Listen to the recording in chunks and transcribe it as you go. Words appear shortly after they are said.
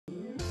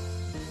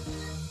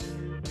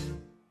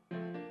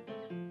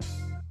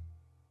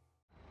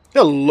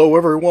Hello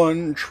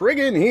everyone,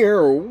 Trigan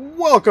here.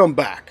 Welcome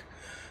back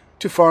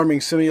to Farming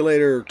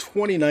Simulator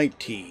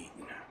 2019.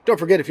 Don't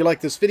forget, if you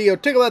like this video,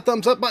 tickle that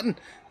thumbs up button.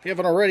 If you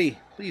haven't already,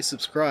 please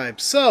subscribe.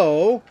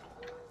 So,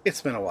 it's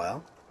been a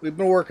while. We've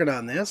been working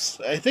on this.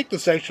 I think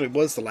this actually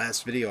was the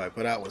last video I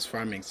put out, was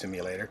Farming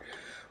Simulator.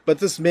 But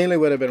this is mainly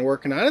what I've been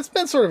working on. It's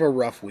been sort of a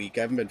rough week.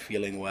 I haven't been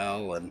feeling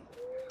well, and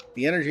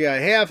the energy I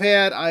have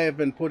had, I have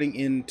been putting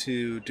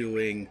into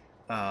doing...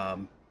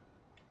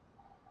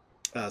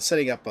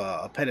 setting up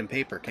a pen and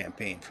paper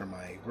campaign for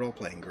my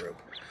role-playing group.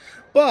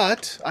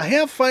 But I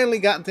have finally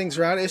gotten things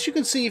around. As you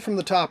can see from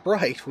the top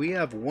right, we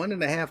have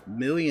 $1.5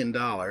 million.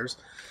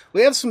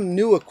 We have some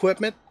new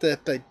equipment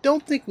that I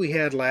don't think we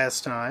had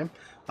last time.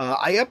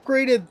 I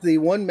upgraded the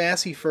one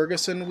Massey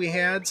Ferguson we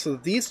had, so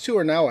these two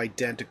are now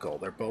identical.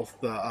 They're both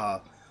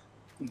the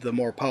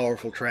more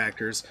powerful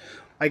tractors.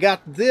 I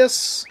got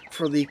this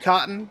for the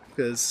cotton,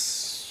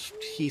 because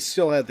he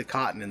still had the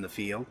cotton in the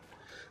field.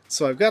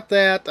 So I've got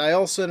that. I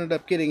also ended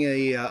up getting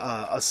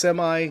a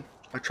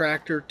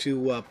tractor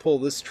to pull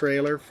this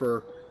trailer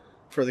for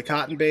the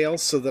cotton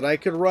bales so that I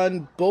could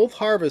run both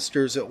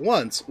harvesters at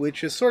once,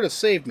 which has sort of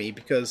saved me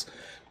because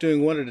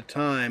doing one at a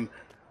time,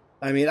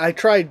 I mean, I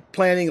tried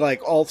planting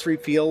like all three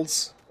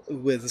fields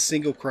with a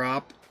single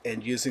crop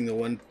and using the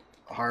one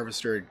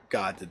harvester.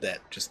 God, did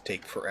that just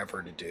take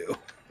forever to do.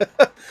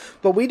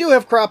 But we do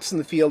have crops in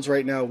the fields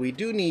right now. We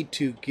do need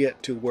to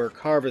get to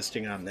work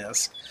harvesting on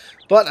this.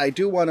 But I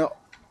do want to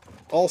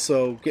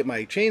also get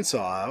my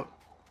chainsaw out.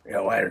 Yeah,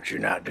 why don't you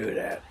not do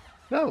that?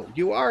 No,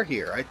 you are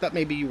here. I thought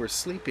maybe you were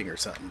sleeping or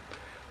something.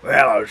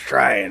 Well, I was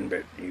trying,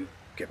 but you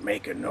kept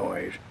making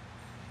noise.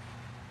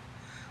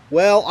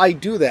 Well, I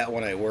do that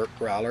when I work,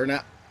 Growler.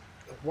 Now,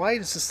 why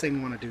does this thing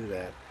want to do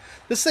that?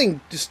 This thing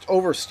just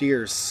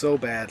oversteers so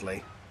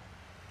badly.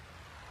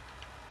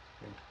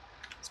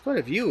 There's quite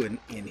a view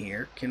in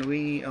here. Can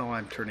we... Oh,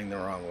 I'm turning the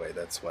wrong way.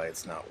 That's why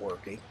it's not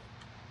working.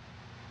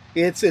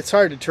 It's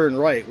hard to turn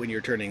right when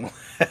you're turning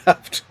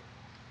left.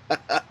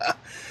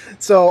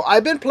 So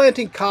I've been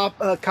planting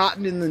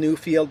cotton in the new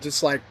field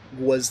just like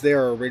was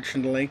there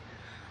originally.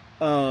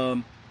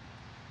 And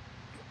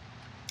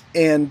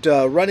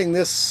running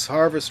this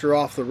harvester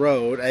off the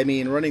road, I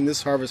mean running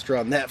this harvester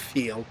on that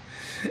field,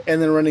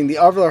 and then running the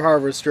other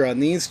harvester on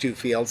these two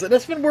fields. And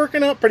it's been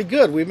working out pretty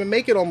good. We've been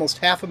making almost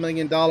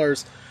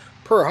 $500,000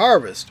 per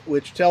harvest,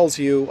 which tells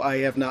you I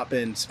have not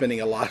been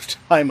spending a lot of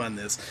time on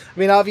this. I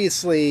mean,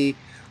 obviously...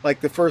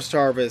 Like the first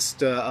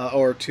harvest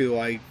or two,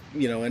 I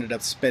ended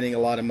up spending a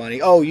lot of money.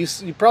 Oh, you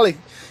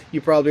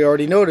probably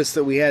already noticed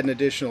that we had an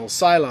additional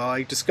silo.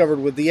 I discovered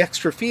with the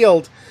extra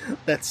field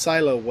that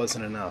silo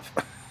wasn't enough.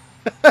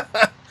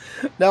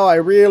 Now I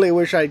really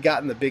wish I'd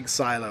gotten the big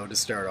silo to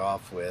start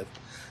off with,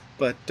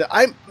 but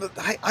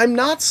I'm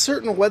not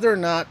certain whether or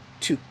not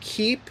to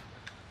keep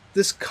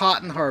this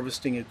cotton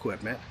harvesting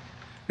equipment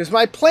because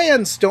my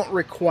plans don't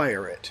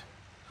require it.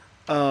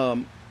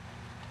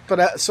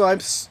 So I'm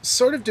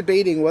sort of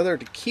debating whether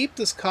to keep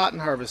this cotton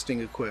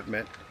harvesting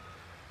equipment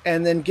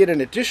and then get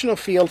an additional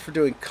field for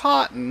doing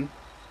cotton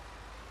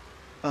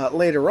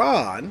later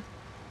on.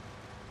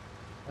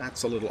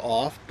 That's a little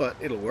off, but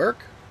it'll work.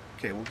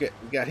 Okay, we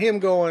got him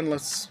going.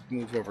 Let's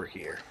move over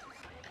here.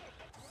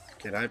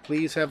 Can I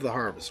please have the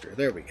harvester?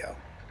 There we go.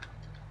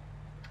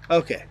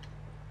 Okay.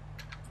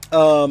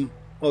 What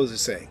was I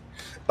saying?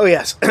 Oh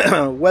yes,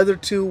 whether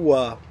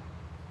to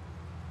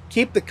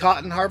keep the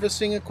cotton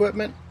harvesting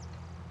equipment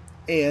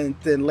and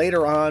then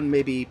later on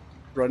maybe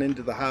run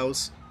into the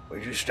house.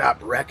 Would you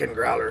stop wrecking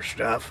Growler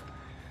stuff?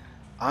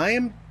 I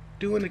am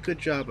doing a good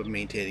job of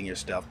maintaining your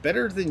stuff.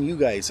 Better than you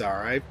guys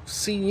are. I've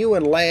seen you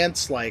and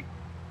Lance like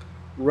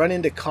run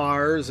into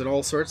cars and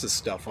all sorts of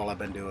stuff while I've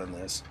been doing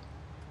this.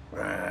 It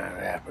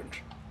happens.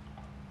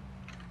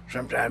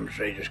 Sometimes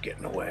they just get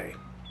in the way.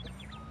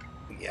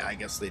 Yeah, I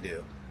guess they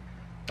do.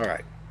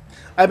 Alright.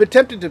 I've been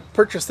tempted to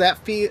purchase that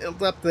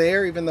field up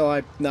there, even though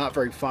I'm not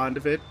very fond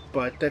of it.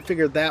 But I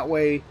figured that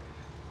way...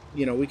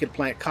 we could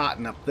plant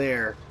cotton up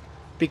there,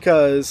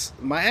 because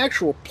my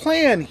actual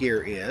plan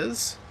here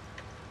is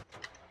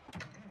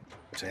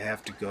to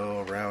have to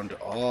go around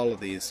all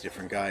of these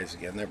different guys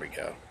again. There we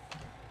go.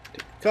 Take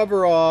the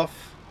cover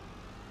off.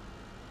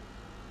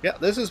 Yeah,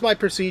 this is my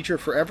procedure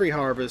for every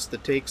harvest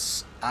that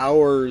takes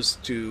hours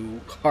to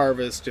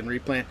harvest and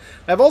replant.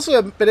 I've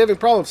also been having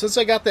problems since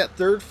I got that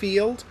third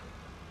field.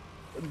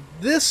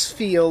 This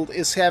field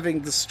is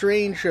having the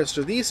strangest,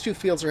 or these two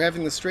fields are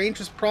having the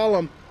strangest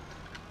problem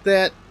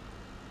that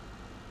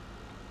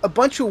a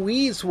bunch of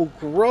weeds will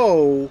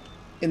grow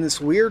in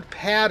this weird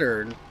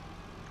pattern,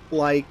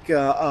 like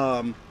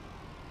right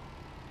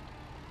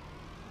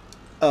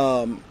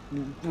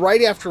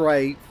after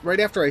I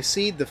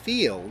seed the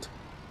field,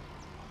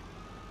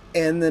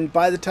 and then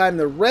by the time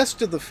the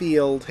rest of the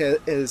field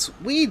has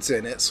weeds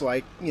in it, so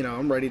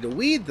I'm ready to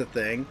weed the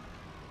thing,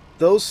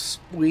 those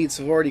weeds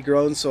have already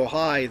grown so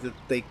high that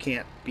they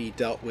can't be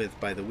dealt with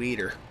by the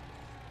weeder.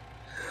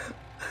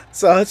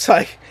 So it's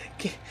like,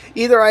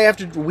 either I have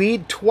to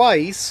weed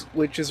twice,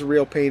 which is a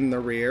real pain in the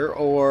rear,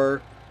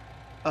 or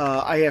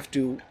I have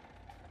to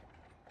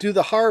do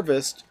the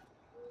harvest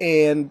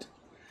and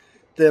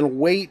then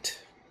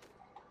wait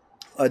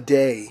a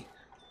day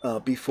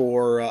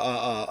before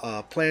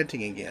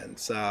planting again.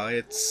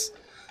 So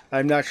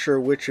I'm not sure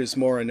which is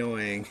more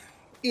annoying.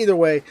 Either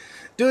way,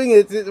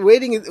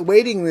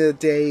 waiting the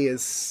day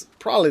is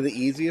probably the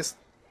easiest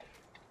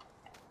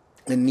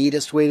and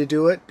neatest way to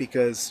do it,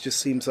 because it just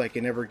seems like I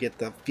never get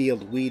the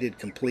field weeded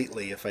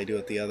completely if I do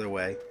it the other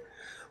way.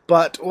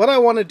 But what I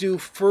want to do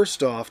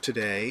first off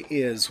today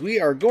is we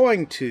are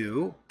going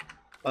to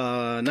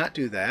not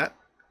do that.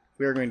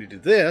 We are going to do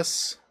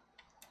this,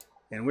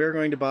 and we're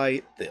going to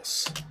buy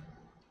this.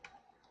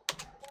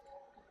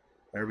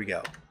 There we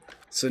go.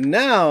 So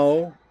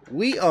now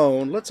we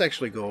own, let's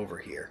actually go over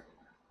here.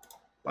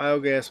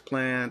 Biogas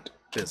plant,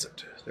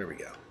 visit. There we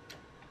go.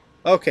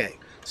 Okay,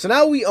 so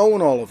now we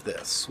own all of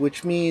this,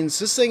 which means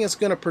this thing is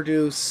going to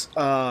produce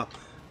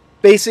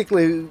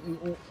basically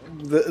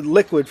the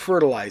liquid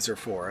fertilizer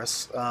for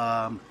us.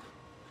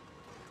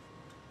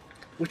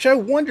 Which I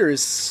wonder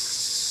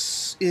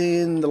is,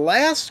 in the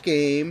last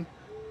game,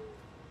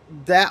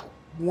 that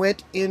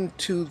went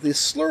into the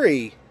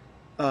slurry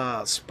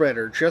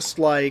spreader, just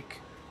like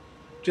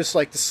the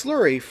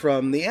slurry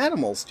from the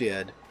animals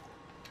did.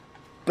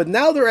 But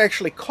now they're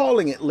actually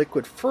calling it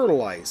liquid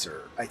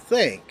fertilizer, I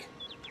think.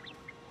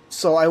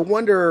 So I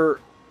wonder,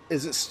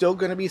 is it still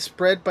going to be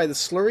spread by the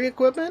slurry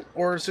equipment,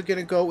 or is it going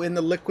to go in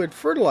the liquid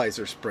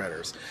fertilizer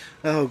spreaders?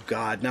 Oh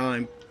God, now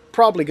I'm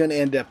probably going to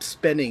end up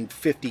spending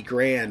 50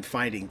 grand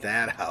finding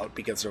that out,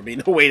 because there'll be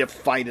no way to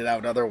find it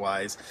out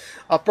otherwise.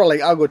 I'll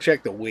go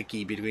check the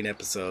wiki between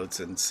episodes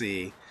and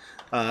see.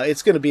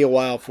 It's going to be a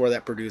while before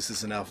that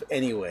produces enough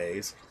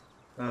anyways.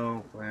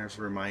 Oh, there's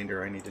a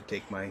reminder. I need to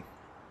take my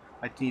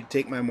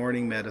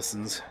morning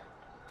medicines.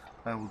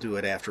 I will do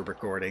it after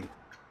recording.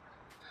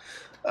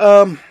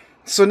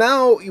 So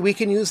now we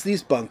can use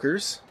these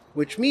bunkers,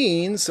 which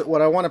means that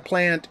what I want to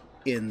plant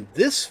in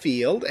this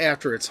field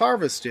after it's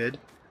harvested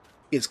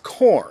is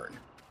corn.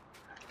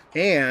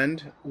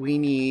 And we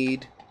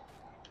need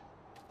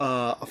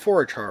a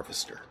forage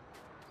harvester,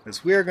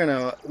 because we're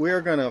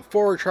gonna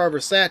forage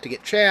harvest that to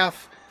get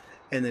chaff,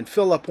 and then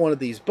fill up one of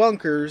these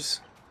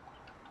bunkers,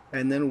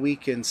 and then we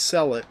can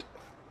sell it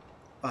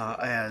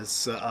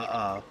as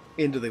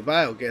into the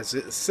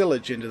biogas,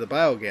 silage into the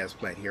biogas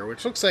plant here,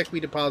 which looks like we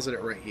deposit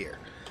it right here.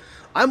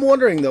 I'm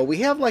wondering though, we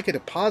have like a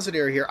deposit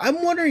area here.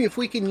 I'm wondering if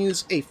we can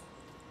use a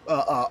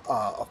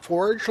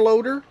forage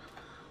loader,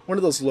 one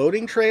of those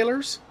loading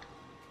trailers,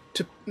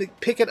 to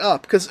pick it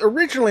up, because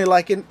originally,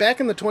 back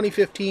in the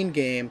 2015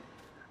 game,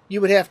 you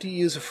would have to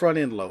use a front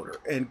end loader,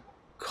 and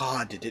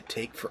God, did it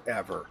take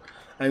forever.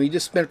 I mean, you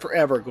just spent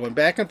forever going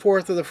back and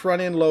forth with the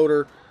front end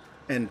loader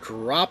and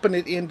dropping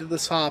it into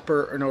this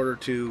hopper in order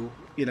to,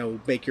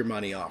 make your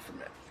money off from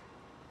it.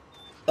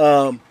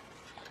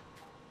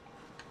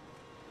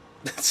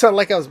 It sounded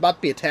like I was about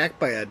to be attacked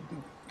by a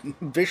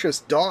vicious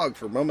dog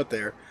for a moment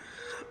there.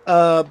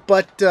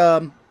 But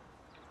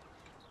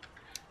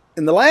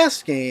in the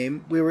last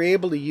game, we were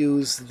able to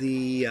use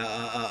the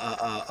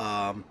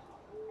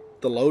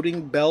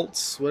loading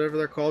belts, whatever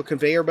they're called,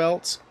 conveyor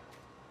belts.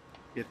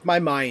 My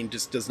mind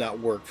just does not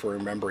work for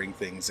remembering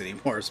things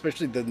anymore,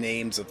 especially the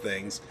names of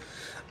things.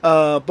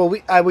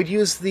 But I would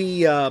use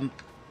the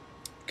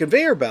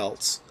conveyor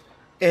belts,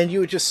 and you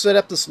would just set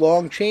up this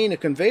long chain of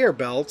conveyor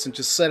belts and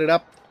just set it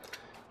up,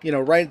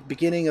 right at the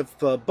beginning of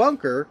the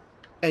bunker,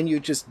 and you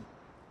just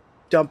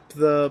dump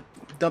the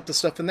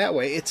stuff in that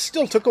way. It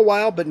still took a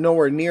while, but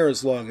nowhere near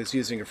as long as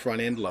using a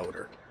front end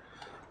loader.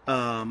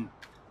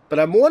 But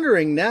I'm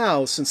wondering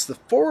now, since the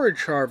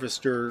forage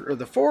harvester or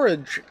the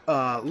forage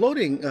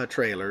loading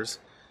trailers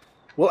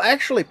will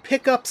actually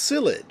pick up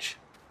silage,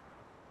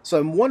 so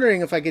I'm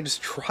wondering if I could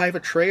just drive a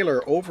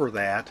trailer over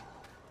that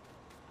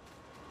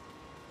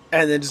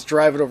and then just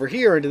drive it over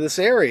here into this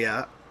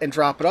area and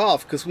drop it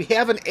off, because we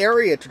have an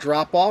area to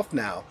drop off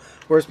now,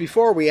 whereas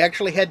before we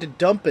actually had to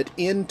dump it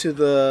into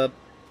the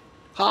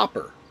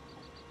hopper.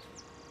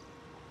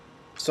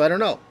 So I don't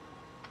know.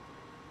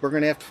 We're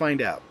going to have to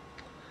find out.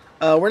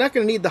 We're not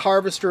going to need the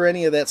harvester or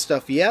any of that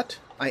stuff yet.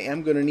 I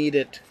am going to need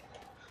it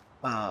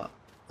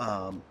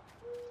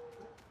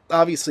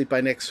obviously by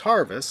next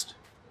harvest.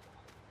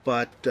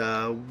 But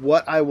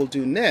what I will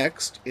do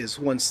next is,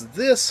 once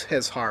this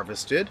has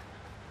harvested,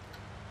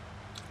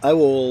 I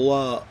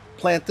will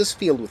plant this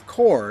field with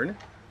corn,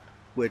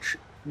 which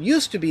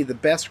used to be the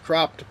best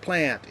crop to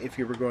plant if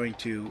you were going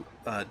to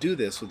do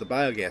this with the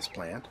biogas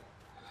plant.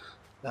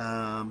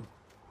 And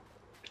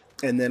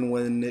then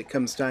when it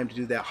comes time to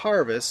do that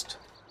harvest,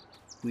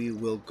 we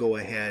will go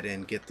ahead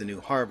and get the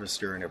new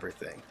harvester and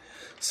everything.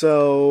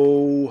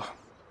 So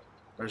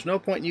there's no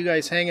point in you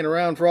guys hanging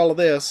around for all of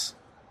this.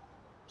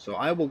 So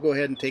I will go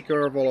ahead and take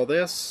care of all of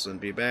this and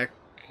be back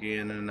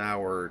in an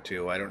hour or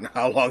two. I don't know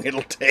how long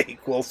it'll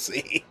take. We'll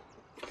see.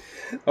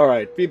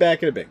 Alright, be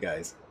back in a bit,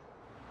 guys.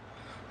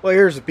 Well,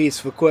 here's a piece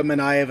of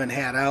equipment I haven't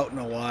had out in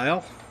a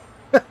while.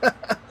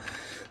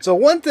 So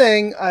one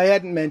thing I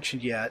hadn't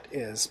mentioned yet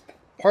is,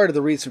 part of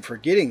the reason for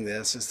getting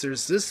this is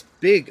there's this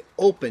big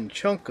open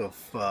chunk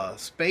of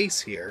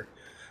space here,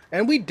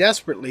 And we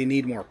desperately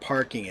need more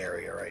parking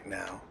area right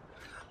now.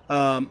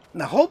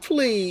 Now,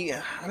 hopefully,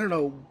 I don't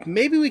know,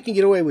 maybe we can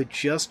get away with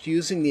just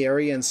using the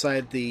area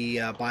inside the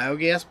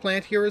biogas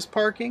plant here as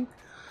parking.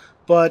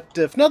 But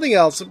if nothing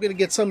else, I'm going to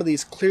get some of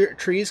these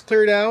trees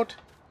cleared out.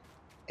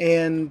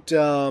 And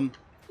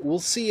we'll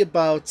see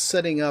about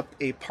setting up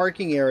a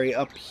parking area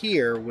up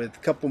here with a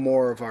couple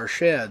more of our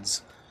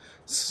sheds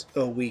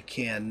so we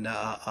can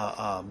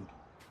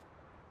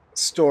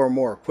store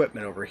more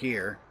equipment over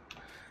here.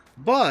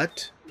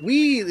 But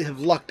we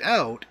have lucked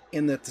out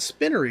in that the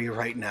spinnery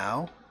right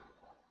now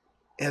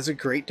has a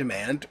great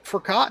demand for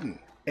cotton.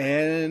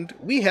 And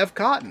we have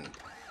cotton.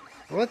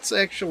 Let's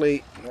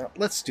actually,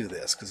 let's do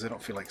this because I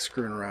don't feel like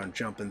screwing around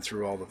jumping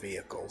through all the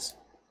vehicles.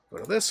 Go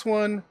to this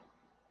one.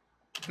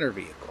 And our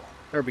vehicle.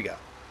 There we go.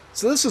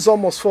 So this is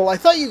almost full. I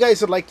thought you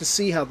guys would like to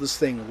see how this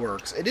thing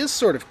works. It is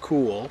sort of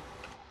cool.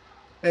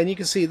 And you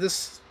can see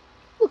this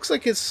looks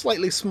like it's a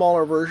slightly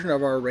smaller version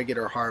of our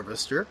regular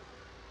harvester.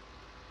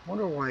 I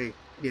wonder why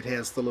it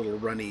has the little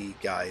runny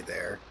guy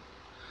there.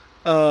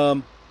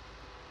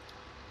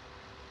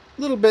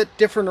 Little bit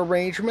different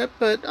arrangement,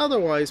 but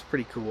otherwise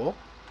pretty cool.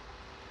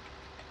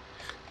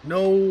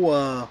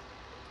 No,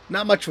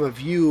 not much of a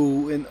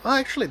view. Oh,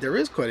 actually, there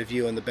is quite a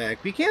view in the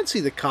back. We can see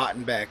the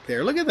cotton back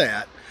there. Look at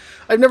that.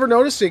 I've never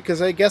noticed it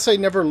because I guess I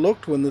never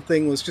looked when the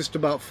thing was just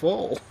about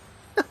full.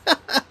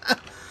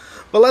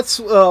 But let's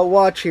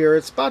watch here.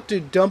 It's about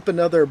to dump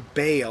another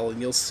bale, and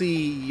you'll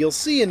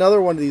see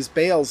another one of these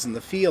bales in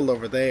the field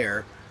over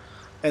there.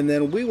 And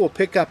then we will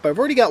pick up. I've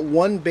already got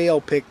one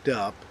bale picked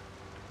up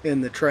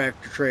in the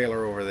tractor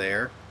trailer over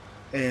there.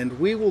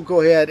 And we will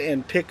go ahead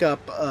and pick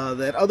up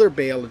that other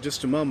bale in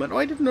just a moment. Oh,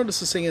 I didn't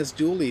notice this thing has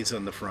dualies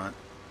on the front.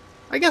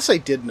 I guess I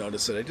did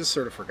notice it. I just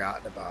sort of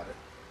forgotten about it.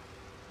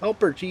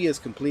 Helper G has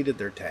completed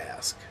their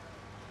task.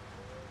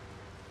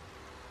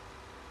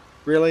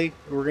 Really?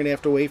 We're going to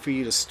have to wait for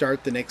you to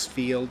start the next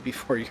field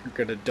before you're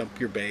going to dump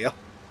your bale?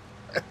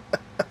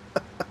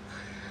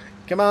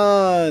 Come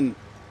on!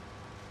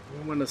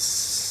 I want to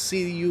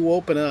see you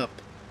open up.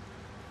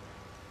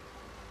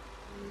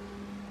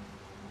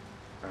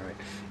 Alright.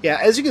 Yeah,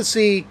 as you can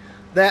see,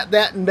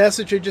 that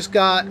message I just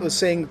got was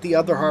saying that the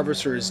other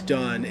harvester is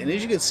done. And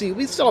as you can see,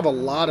 we still have a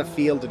lot of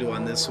field to do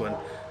on this one.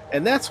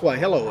 And that's why,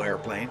 hello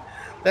airplane,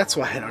 that's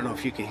why, I don't know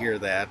if you could hear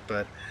that,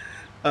 but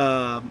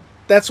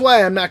that's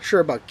why I'm not sure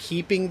about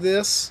keeping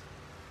this,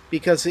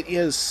 because it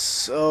is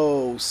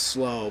so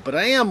slow. But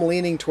I am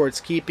leaning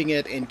towards keeping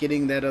it and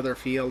getting that other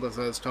field as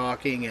I was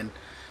talking and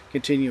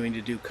continuing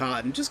to do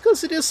cotton, just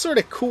because it is sort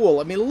of cool.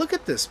 I mean, look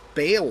at this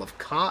bale of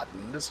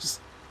cotton. It's just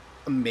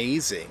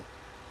amazing.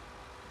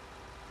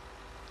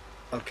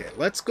 Okay,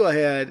 let's go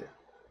ahead,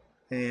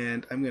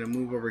 and I'm going to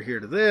move over here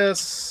to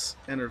this,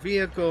 enter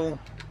vehicle,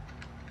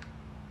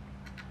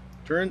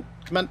 turn,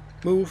 come on,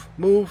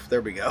 move,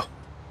 there we go.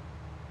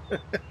 I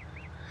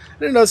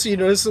don't know, so you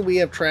notice that we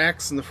have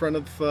tracks in the front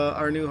of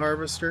our new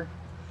harvester?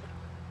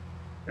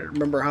 I don't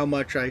remember how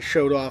much I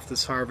showed off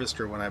this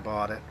harvester when I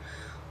bought it.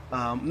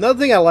 Another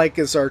thing I like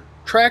is our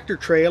tractor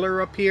trailer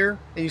up here.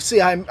 And you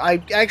see,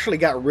 I actually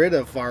got rid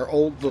of our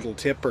old little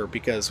tipper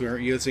because we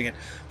weren't using it.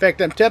 In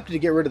fact, I'm tempted to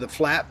get rid of the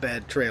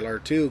flatbed trailer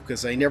too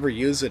because I never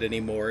use it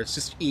anymore. It's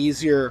just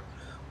easier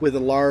with the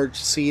large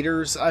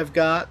cedars I've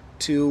got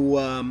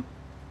to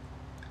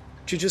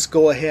just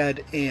go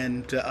ahead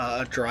and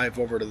drive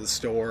over to the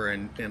store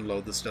and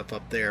load the stuff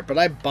up there. But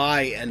I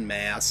buy en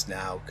masse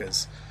now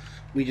because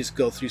we just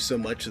go through so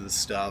much of the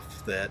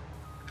stuff that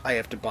I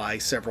have to buy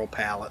several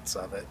pallets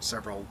of it,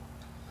 several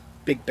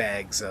big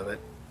bags of it.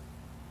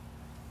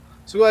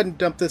 So go ahead and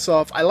dump this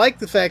off. I like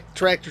the fact the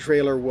tractor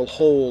trailer will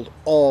hold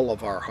all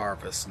of our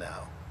harvest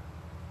now.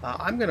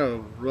 I'm going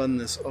to run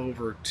this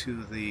over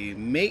to the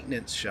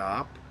maintenance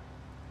shop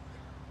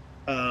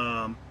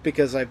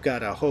because I've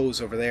got a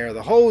hose over there.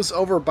 The hose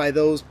over by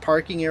those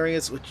parking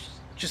areas, which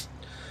just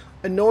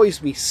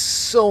annoys me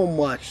so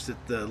much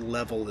that the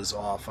level is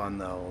off on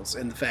those,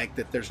 and the fact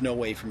that there's no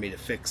way for me to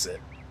fix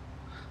it.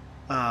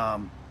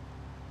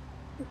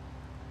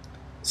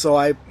 So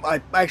I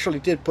actually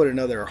did put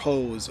another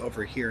hose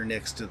over here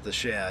next to the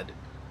shed,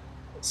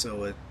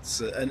 so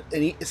it's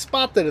a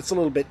spot that it's a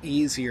little bit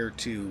easier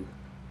to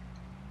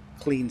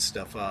clean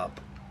stuff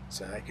up.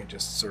 So I can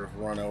just sort of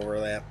run over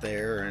that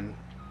there, and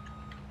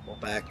we'll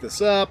back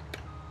this up,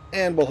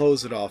 and we'll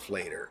hose it off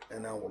later.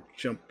 And now we'll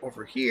jump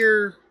over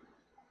here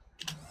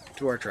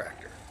to our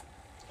tractor.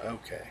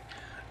 Okay,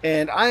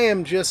 and I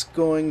am just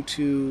going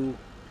to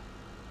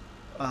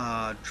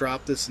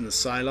drop this in the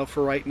silo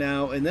for right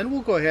now, and then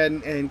we'll go ahead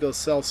and go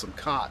sell some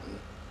cotton.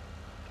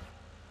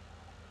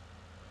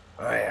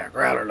 Oh yeah,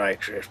 Growler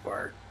likes this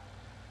part.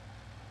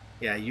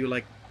 Yeah, you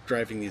like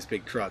driving these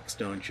big trucks,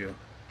 don't you?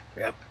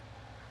 Yep.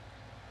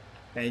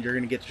 And you're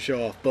going to get to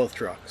show off both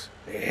trucks.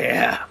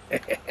 Yeah.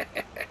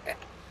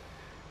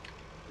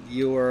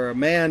 You are a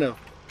man of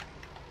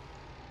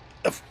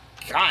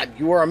God,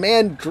 you are a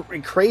man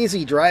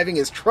crazy driving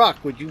his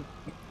truck. Would you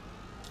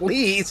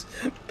please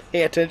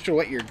pay attention to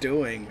what you're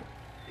doing?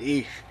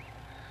 Eesh.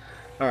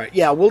 Alright,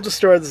 yeah, we'll just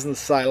store this in the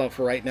silo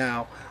for right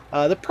now.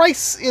 The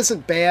price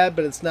isn't bad,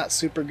 but it's not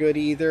super good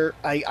either.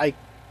 I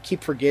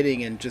keep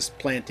forgetting and just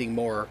planting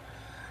more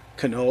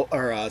canola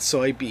or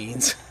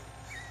soybeans.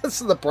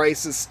 So the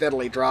price is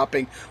steadily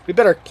dropping. We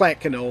better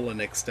plant canola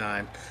next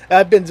time.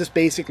 I've been just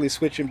basically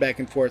switching back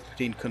and forth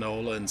between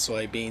canola and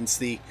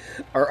soybeans.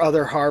 Our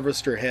other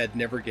harvester head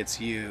never gets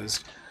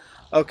used.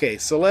 Okay,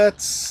 so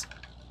let's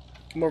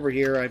come over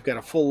here. I've got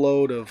a full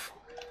load of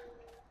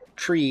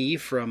tree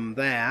from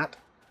that.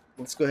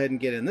 Let's go ahead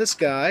and get in this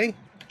guy.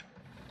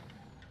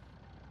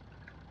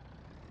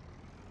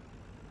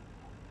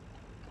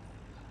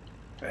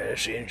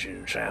 This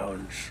engine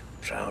sounds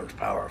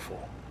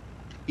powerful.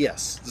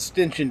 Yes, this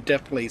engine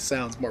definitely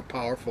sounds more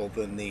powerful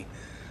than the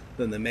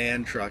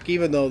man truck.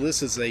 Even though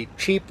this is a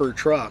cheaper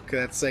truck,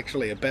 that's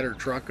actually a better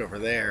truck over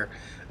there.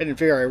 I didn't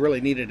figure I really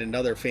needed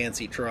another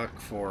fancy truck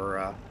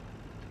for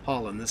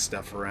hauling this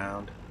stuff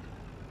around.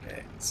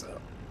 Okay, so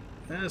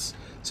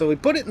we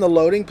put it in the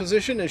loading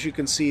position, as you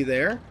can see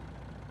there,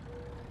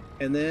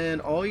 and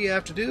then all you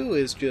have to do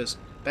is just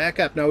back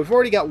up. Now we've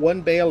already got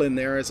one bale in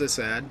there, as I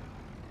said.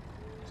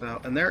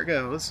 So, and there it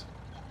goes.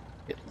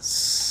 It's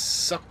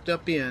sucked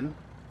up in.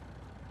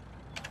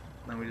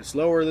 Now we just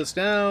lower this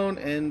down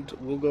and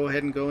we'll go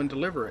ahead and go and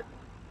deliver it.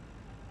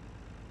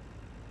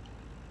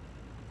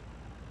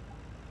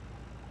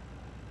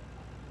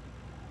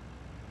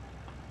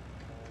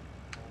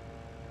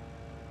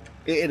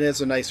 It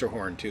has a nicer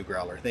horn too,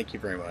 Growler. Thank you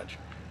very much.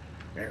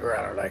 And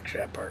Growler likes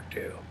that part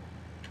too.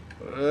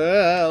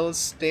 Let's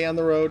stay on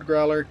the road,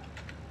 Growler.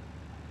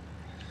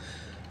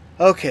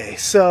 Okay,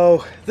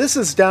 so this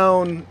is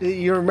down.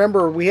 You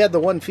remember we had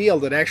the one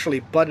field that actually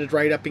butted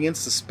right up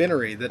against the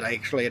spinnery that I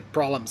actually had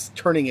problems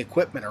turning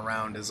equipment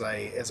around as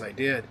I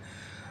did.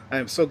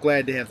 I'm so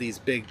glad to have these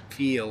big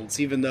fields,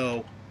 even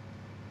though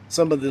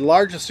some of the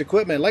largest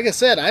equipment, like I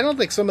said, I don't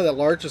think some of the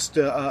largest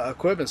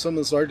equipment, some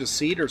of the largest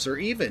seeders are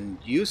even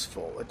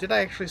useful. Did I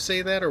actually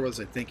say that, or was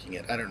I thinking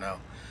it? I don't know.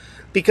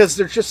 Because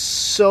they're just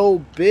so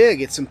big,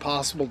 it's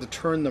impossible to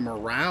turn them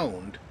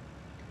around.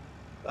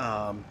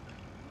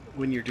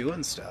 When you're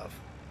doing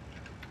stuff.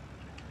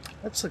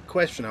 That's the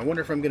question. I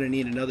wonder if I'm going to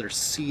need another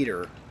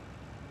seeder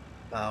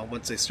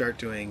once I start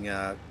doing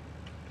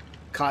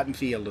cotton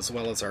field as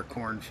well as our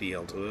corn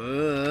field.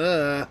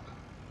 Come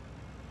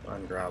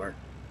on, Growler.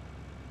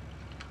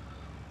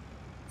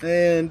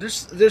 And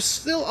there's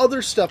still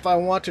other stuff I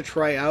want to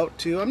try out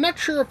too. I'm not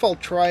sure if I'll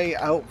try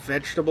out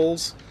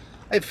vegetables.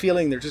 I have a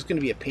feeling they're just going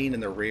to be a pain in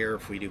the rear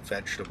if we do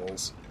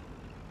vegetables.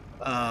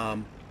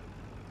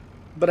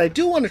 But I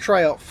do want to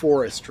try out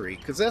forestry,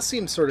 because that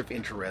seems sort of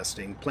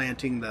interesting.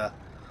 Planting the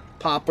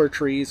poplar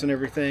trees and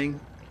everything.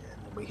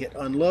 And when we hit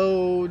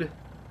unload,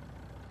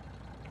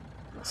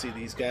 let's see,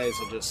 these guys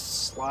will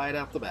just slide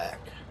out the back.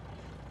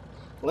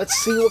 Let's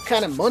see what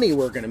kind of money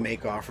we're going to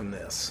make off from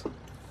this.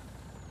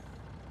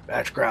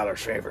 That's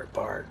Growler's favorite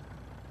part.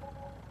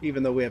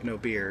 Even though we have no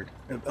beard.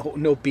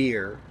 No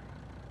beer.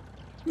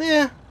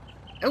 Yeah.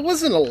 It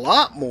wasn't a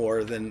lot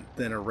more than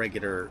a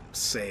regular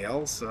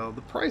sale, so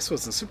the price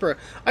wasn't super.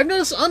 I've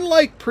noticed,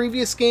 unlike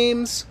previous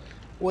games,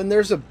 when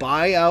there's a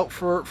buyout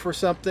for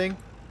something,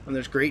 when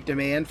there's great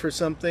demand for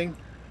something,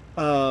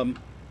 in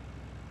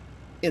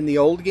the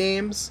old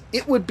games,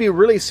 it would be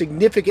really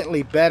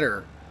significantly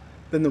better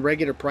than the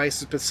regular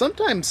prices. But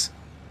sometimes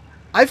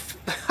I've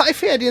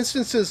had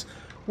instances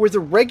where the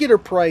regular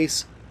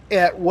price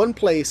at one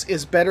place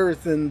is better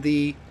than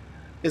the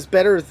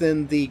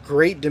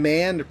great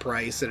demand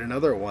price at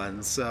another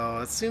one. So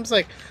it seems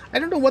like, I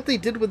don't know what they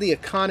did with the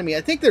economy.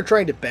 I think they're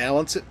trying to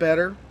balance it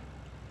better,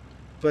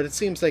 but it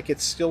seems like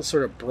it's still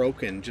sort of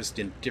broken, just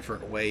in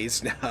different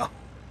ways now.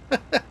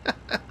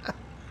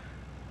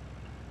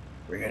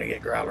 We're gonna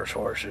get Growler's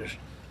horses.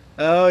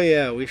 Oh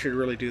yeah, we should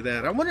really do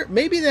that. I wonder,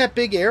 maybe that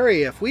big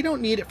area, if we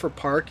don't need it for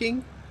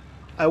parking,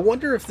 I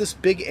wonder if this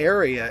big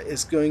area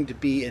is going to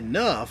be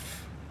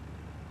enough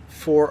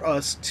for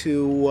us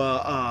to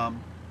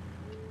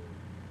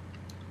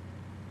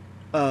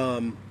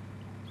well,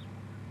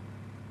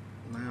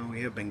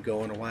 we have been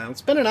going a while.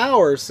 It's been an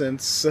hour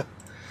since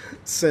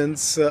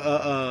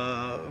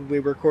we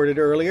recorded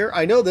earlier.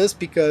 I know this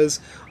because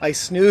I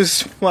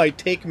snoozed my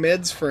take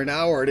meds for an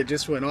hour and it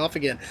just went off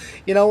again.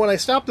 You know, when I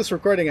stop this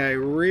recording, I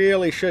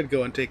really should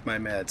go and take my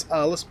meds.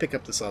 Let's pick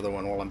up this other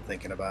one while I'm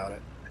thinking about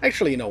it.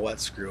 Actually, you know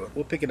what? Screw it.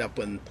 We'll pick it up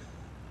when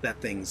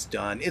that thing's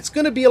done. It's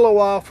going to be a little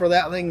while for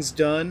that thing's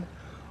done.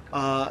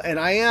 And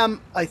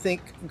I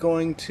think,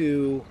 going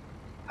to...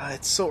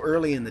 it's so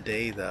early in the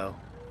day, though.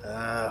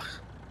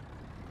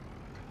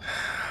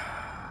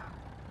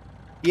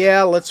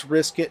 Yeah, let's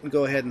risk it and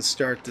go ahead and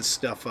start this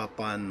stuff up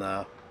on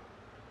the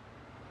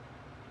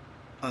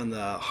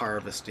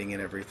harvesting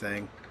and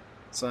everything.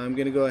 So I'm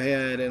going to go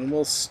ahead and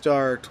we'll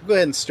go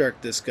ahead and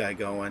start this guy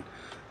going.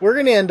 We're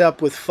going to end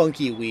up with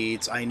funky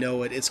weeds. I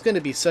know it. It's going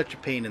to be such a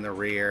pain in the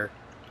rear.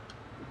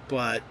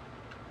 But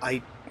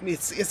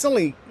it's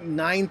only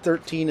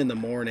 9:13 in the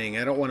morning.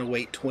 I don't want to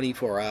wait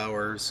 24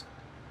 hours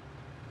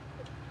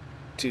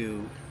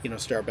to,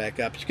 start back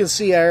up. You can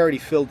see I already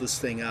filled this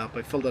thing up.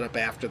 I filled it up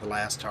after the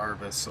last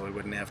harvest so I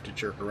wouldn't have to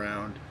jerk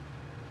around.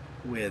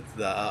 with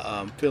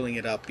filling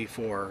it up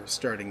before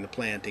starting the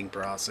planting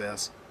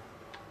process.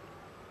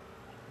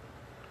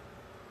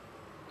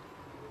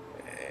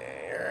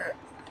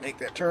 Make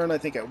that turn. I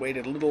think I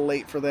waited a little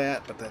late for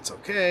that, but that's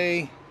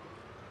okay.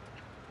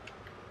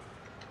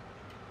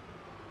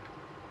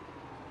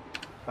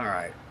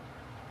 Alright.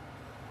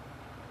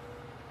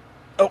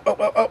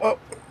 Oh.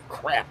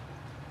 Crap.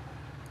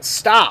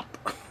 Stop!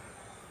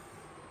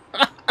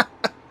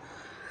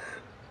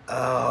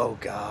 Oh,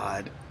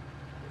 God.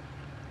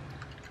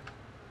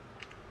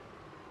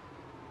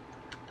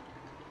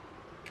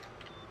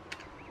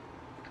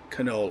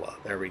 Canola.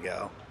 There we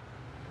go.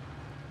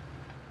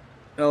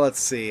 Now let's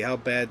see. How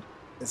bad...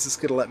 Is this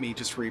going to let me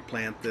just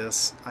replant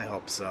this? I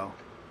hope so.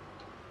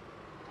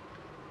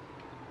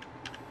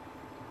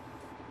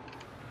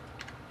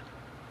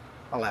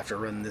 I'll have to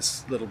run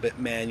this little bit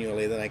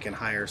manually, then I can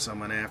hire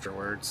someone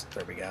afterwards.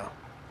 There we go.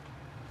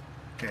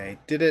 Okay,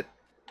 did it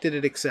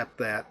accept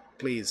that?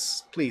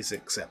 Please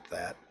accept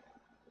that.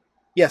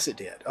 Yes, it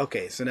did.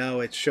 Okay, so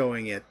now it's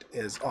showing it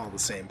as all the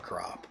same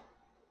crop.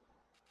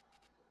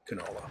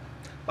 Canola.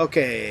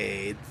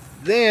 Okay,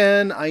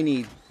 then I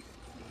need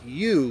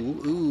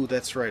you. Ooh,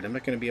 that's right. I'm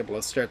not going to be able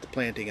to start the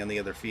planting on the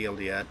other field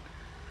yet.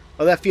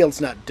 Well, that field's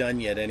not done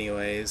yet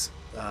anyways.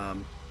 But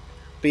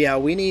yeah,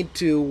 we need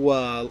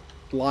to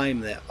lime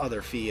the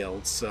other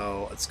field,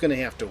 so it's going to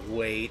have to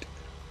wait.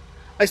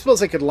 I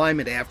suppose I could lime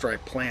it after I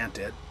plant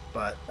it,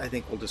 but I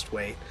think we'll just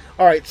wait.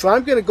 Alright, so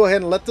I'm going to go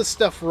ahead and let this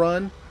stuff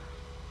run.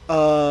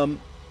 And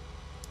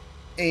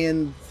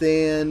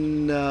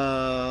then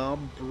I'll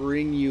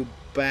bring you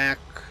back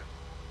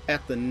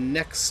at the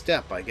next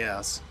step, I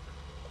guess.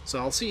 So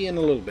I'll see you in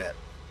a little bit.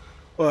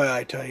 Boy,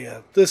 I tell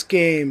you, this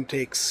game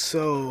takes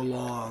so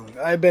long.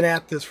 I've been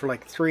at this for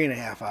like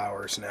 3.5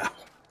 hours now.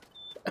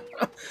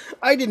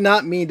 I did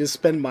not mean to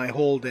spend my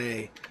whole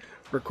day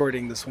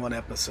recording this one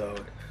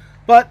episode.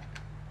 But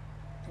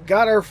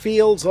got our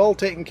fields all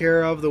taken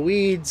care of. The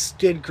weeds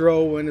did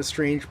grow in a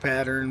strange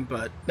pattern,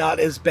 but not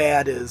as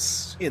bad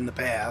as in the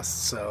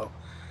past. So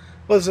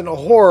it wasn't a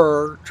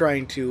horror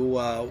trying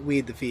to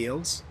weed the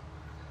fields.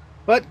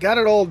 But got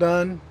it all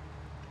done.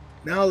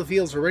 Now the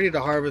fields are ready to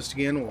harvest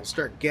again. We'll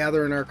start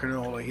gathering our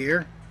canola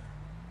here.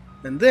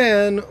 And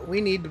then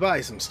we need to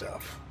buy some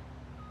stuff.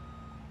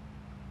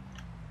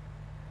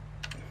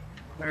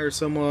 Hire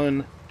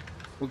someone.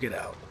 We'll get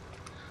out.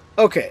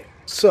 Okay,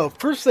 so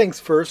first things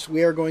first,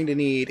 we are going to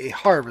need a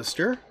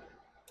harvester.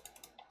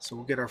 So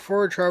we'll get our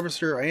forage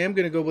harvester. I am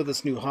going to go with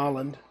this New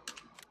Holland.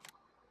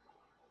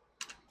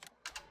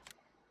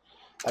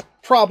 I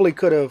probably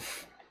could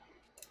have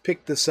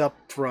picked this up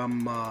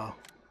from...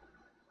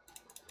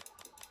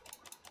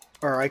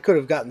 or I could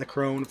have gotten the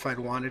Crone if I'd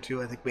wanted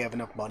to. I think we have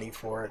enough money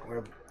for it.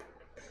 We're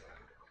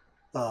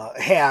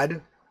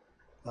had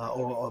about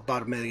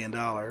 $1 million. Go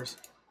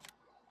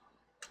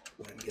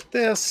ahead and get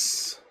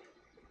this.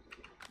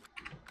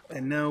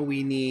 And now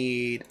we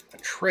need a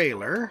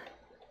trailer.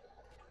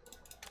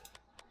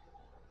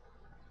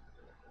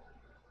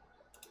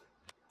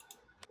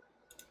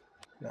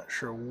 Not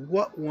sure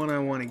what one I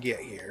want to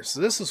get here.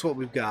 So this is what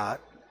we've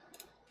got.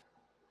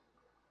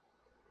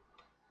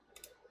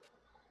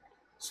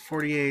 It's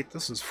 48.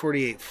 This is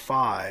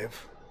 48.5.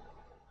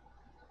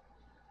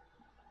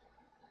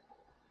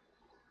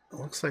 It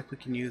looks like we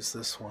can use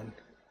this one.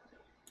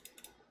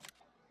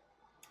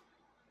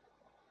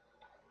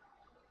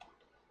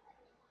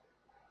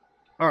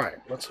 Alright,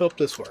 let's hope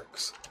this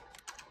works.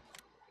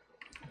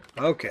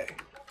 Okay.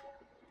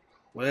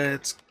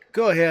 Let's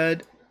go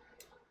ahead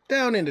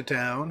down into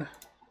town.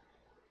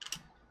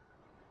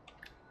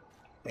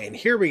 And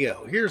here we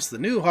go. Here's the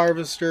new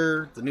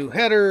harvester, the new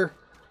header,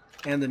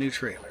 and the new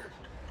trailer.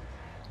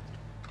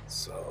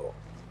 So,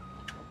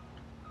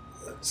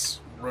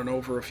 let's run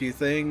over a few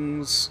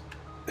things.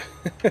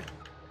 Come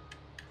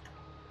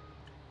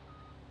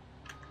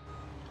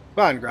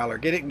on, Growler,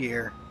 get it in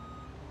gear.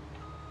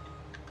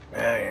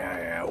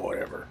 Yeah,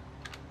 whatever.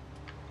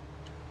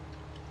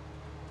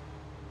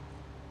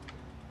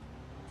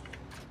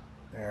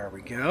 There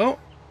we go.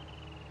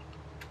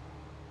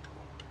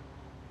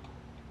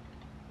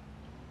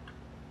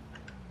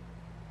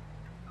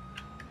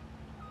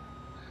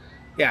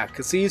 Yeah,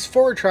 because these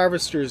forage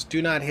harvesters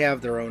do not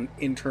have their own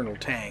internal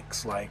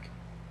tanks. Like,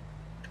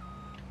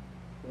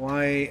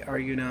 why are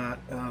you not...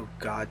 Oh,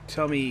 God,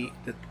 tell me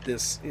that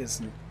this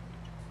isn't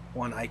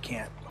one I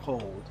can't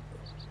hold.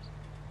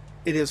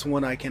 It is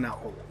one I cannot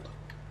hold.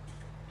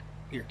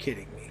 You're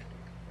kidding me.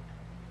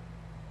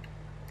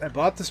 I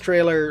bought this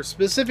trailer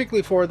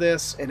specifically for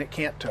this, and it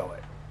can't tow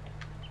it.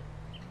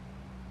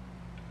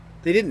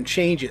 They didn't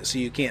change it so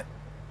you can't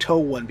tow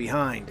one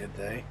behind, did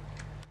they?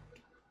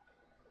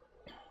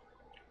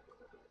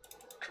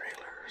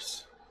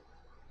 Trailers.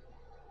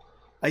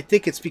 I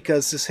think it's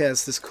because this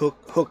has this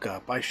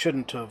hookup. I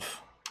shouldn't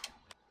have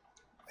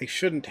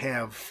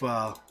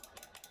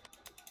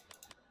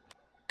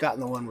gotten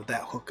the one with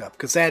that hookup,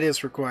 because that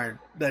is required.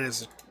 That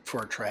is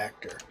for a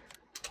tractor.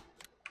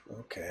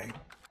 Okay.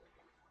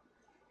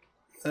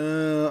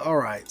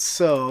 Alright,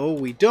 so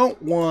we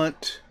don't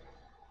want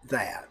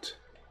that.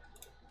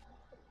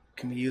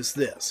 can we use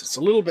this? It's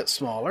a little bit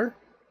smaller.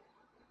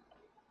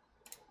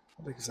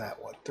 How big is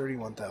that one?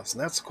 31,000.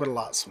 That's quite a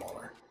lot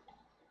smaller.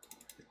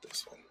 Get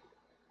this one.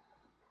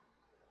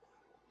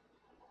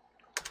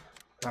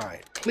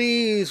 Alright,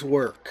 please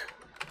work.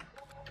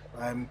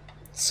 I'm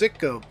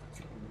sick of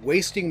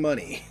wasting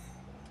money.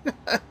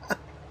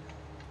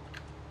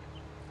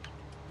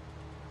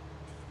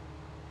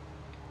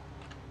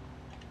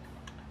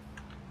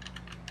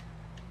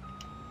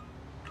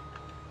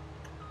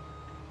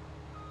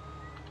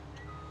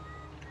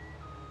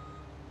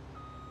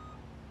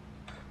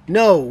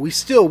 No,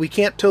 we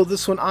can't tow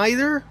this one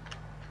either?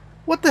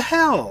 What the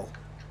hell?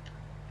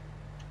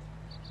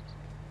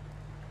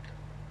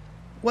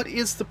 What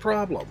is the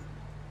problem?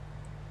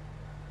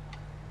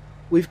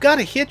 We've got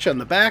a hitch on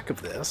the back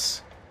of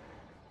this.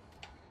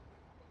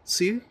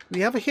 See, we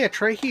have a hitch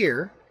right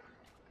here.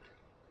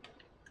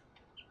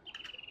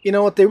 You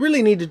know, what they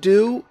really need to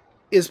do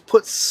is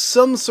put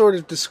some sort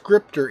of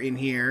descriptor in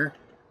here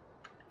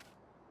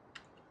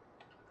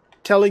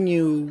telling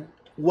you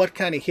what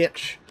kind of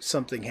hitch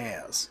something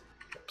has.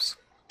 Oops.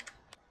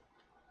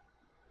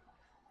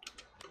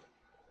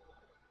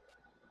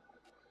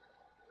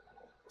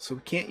 So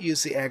we can't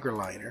use the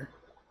agroliner.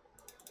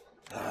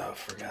 Oh,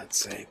 for God's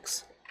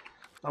sakes.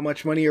 How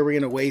much money are we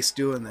going to waste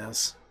doing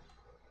this?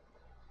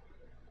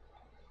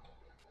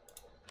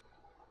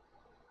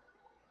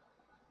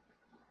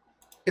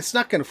 It's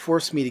not going to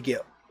force me to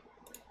get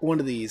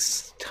one of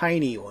these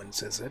tiny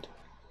ones, is it?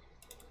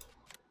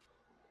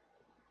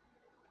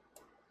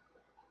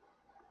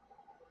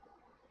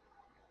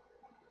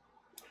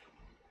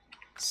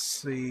 Let's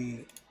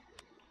see.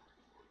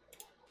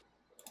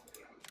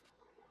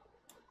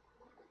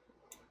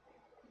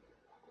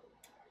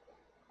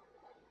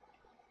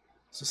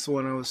 Is this the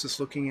one I was just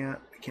looking at?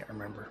 I can't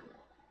remember.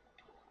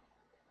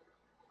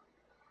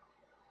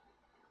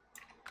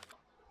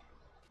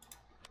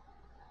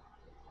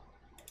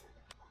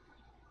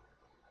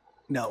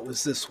 No, it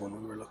was this one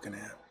we were looking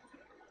at.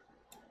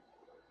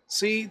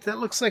 See, that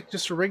looks like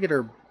just a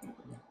regular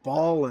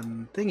ball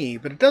and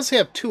thingy, but it does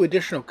have 2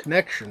 additional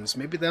connections.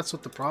 Maybe that's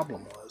what the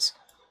problem was.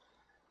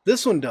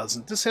 This one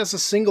doesn't. This has a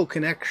single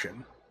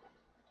connection.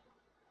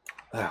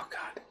 Oh,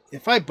 God.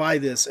 If I buy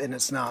this and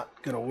it's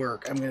not going to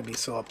work, I'm going to be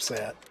so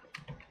upset.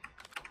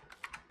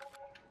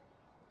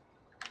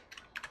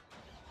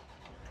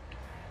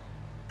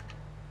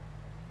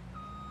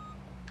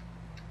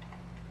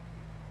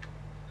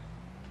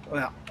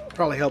 Well, it'll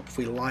probably help if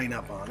we line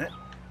up on it.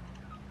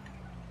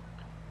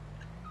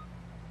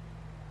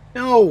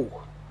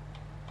 No!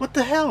 What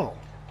the hell?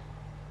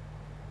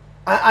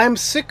 I'm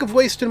sick of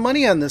wasting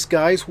money on this,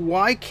 guys.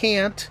 Why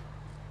can't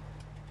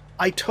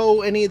I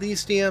tow any of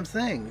these damn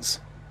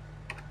things?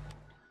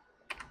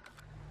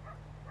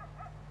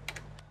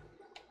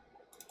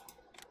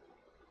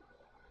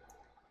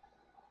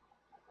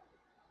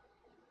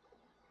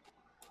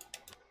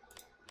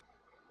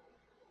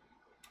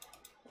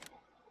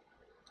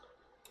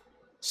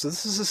 So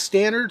this is a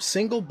standard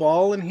single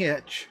ball and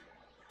hitch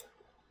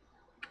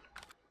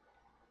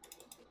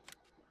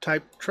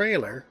type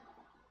trailer.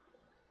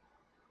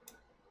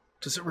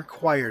 Does it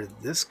require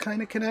this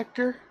kind of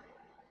connector?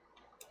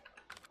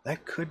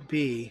 That could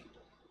be.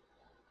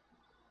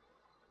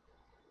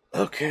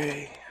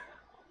 Okay.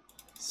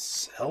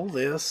 Sell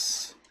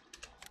this.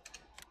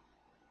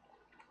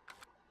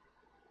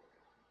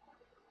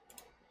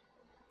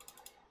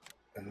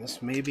 And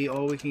this may be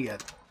all we can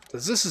get.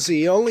 Because this is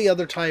the only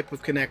other type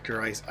of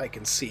connector I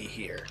can see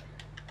here.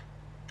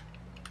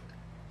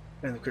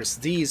 And of course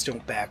these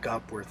don't back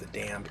up worth a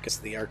damn because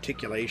of the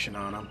articulation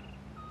on them.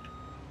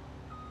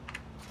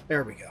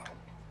 There we go.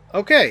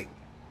 Okay.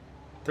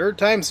 3rd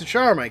time's the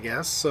charm, I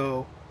guess.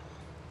 So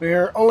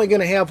we're only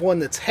going to have one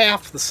that's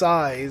half the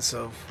size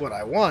of what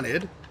I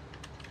wanted.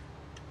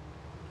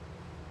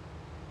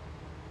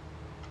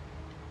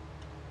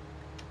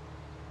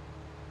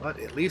 But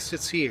at least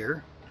it's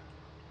here.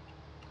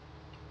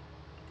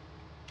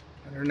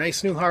 And our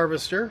nice new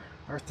harvester.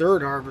 Our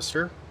 3rd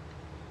harvester.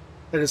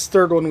 That is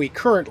 3rd one we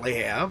currently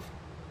have.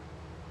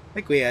 I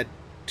think we had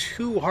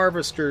 2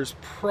 harvesters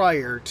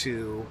prior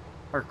to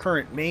our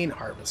current main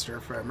harvester,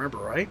 if I remember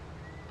right.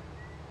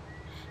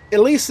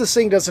 At least this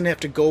thing doesn't have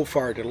to go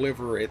far to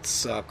deliver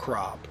its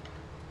crop.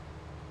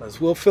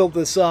 As we'll fill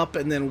this up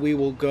and then we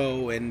will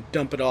go and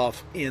dump it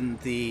off in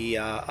the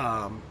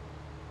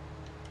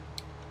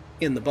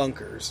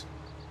bunkers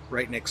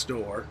right next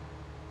door.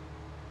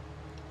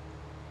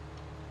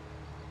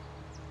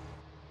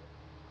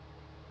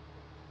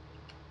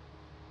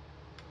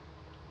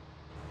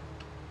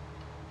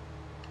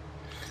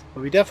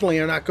 But we definitely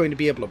are not going to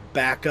be able to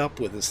back up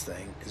with this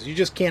thing, because you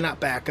just cannot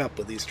back up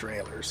with these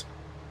trailers.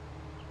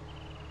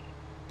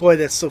 Boy,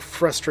 that's so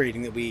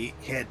frustrating that we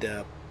had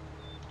to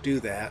do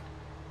that.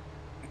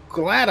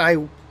 Glad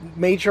I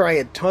made sure I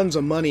had tons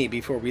of money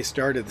before we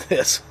started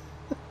this.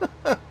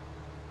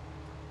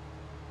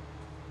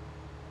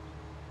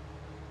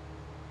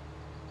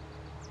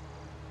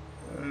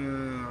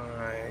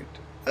 Alright.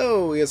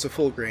 Oh, has a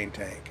full grain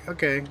tank.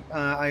 Okay,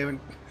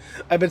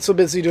 I've been so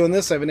busy doing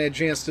this, I haven't had a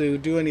chance to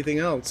do anything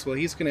else. Well,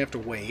 he's going to have to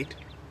wait.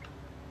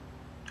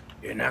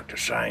 You knocked the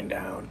sign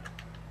down.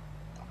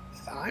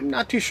 I'm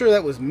not too sure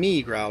that was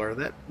me, Growler.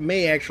 That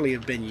may actually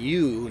have been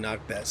you who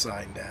knocked that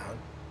sign down.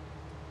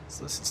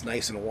 So this is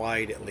nice and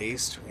wide at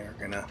least. We're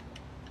going to...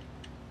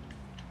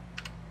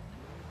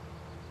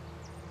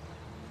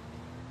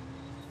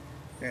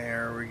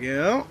 There we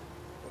go.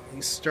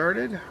 He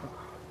started.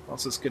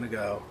 How's this going to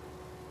go?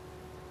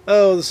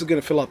 Oh, this is going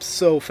to fill up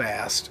so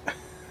fast.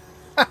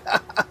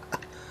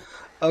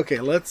 Okay,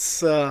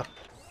 let's get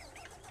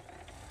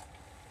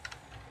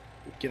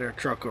our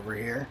truck over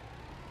here.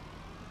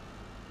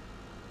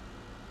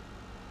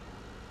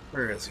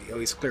 Where is he? Oh,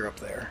 he's clear up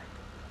there.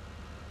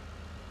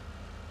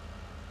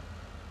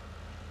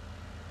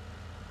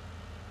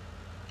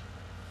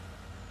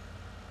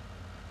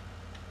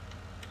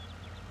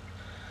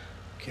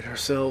 Get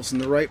ourselves in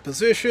the right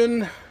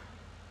position.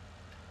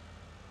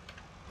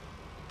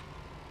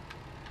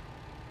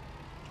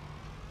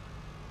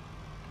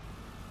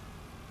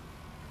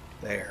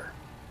 There.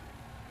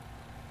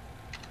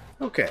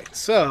 Okay,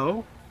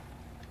 so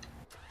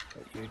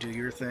you do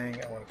your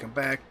thing. I want to come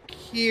back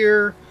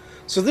here.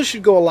 So this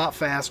should go a lot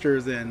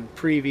faster than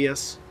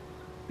previous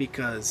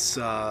because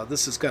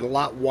this has got a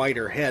lot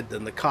wider head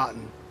than the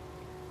cotton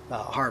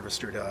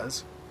harvester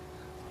does.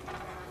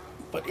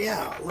 But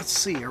yeah, let's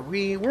see.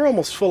 We're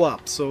almost full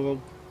up,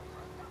 so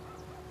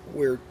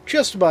we're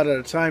just about out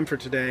of time for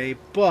today.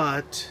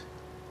 But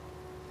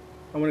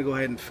I want to go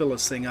ahead and fill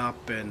this thing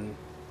up and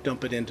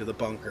dump it into the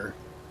bunker.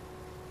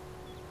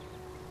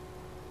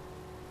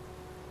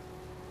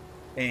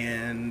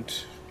 And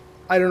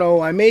I don't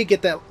know, I may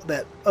get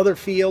that other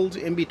field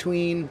in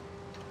between.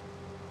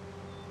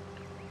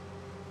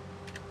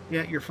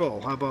 Yeah, you're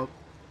full. How about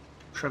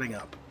shutting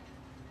up?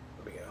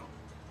 There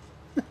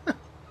we go.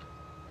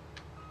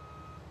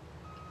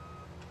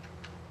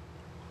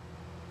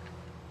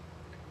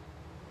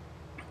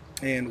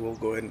 And we'll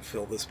go ahead and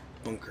fill this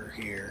bunker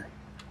here.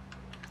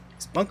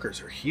 These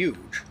bunkers are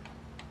huge.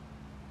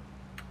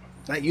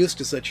 Not used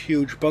to such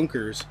huge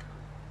bunkers.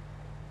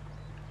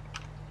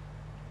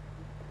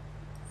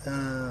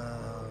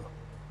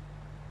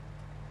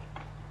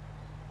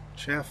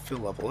 Shaft fill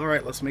level.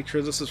 Alright, let's make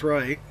sure this is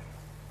right.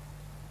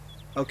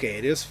 Okay,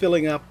 it is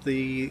filling up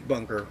the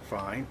bunker.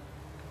 Fine.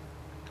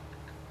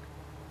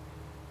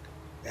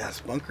 Yeah,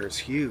 this bunker is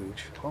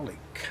huge. Holy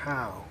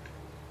cow.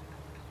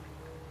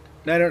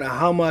 Now, I don't know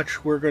how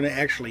much we're going to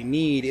actually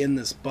need in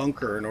this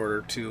bunker in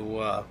order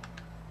to...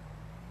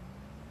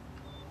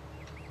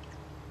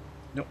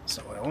 Nope, that's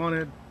not what I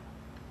wanted.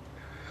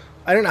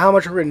 I don't know how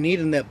much we're going to need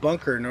in that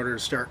bunker in order to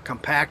start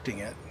compacting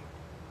it.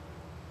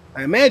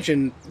 I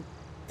imagine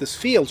this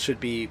field should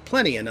be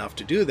plenty enough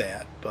to do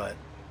that, but...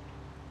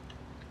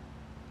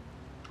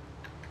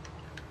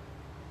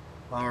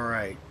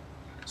 Alright.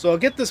 So I'll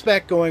get this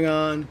back going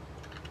on.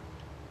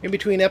 In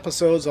between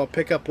episodes, I'll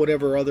pick up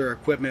whatever other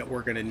equipment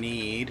we're going to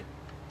need.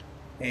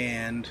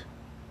 And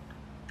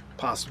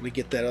possibly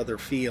get that other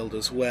field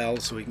as well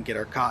so we can get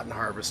our cotton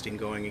harvesting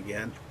going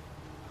again.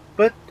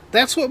 But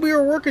that's what we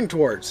were working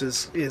towards,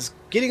 is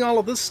getting all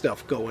of this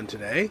stuff going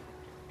today.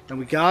 And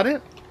we got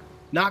it.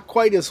 Not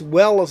quite as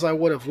well as I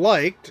would have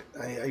liked.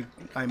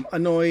 I'm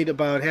annoyed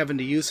about having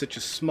to use such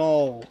a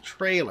small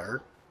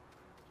trailer.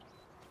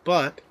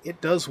 But it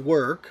does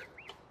work.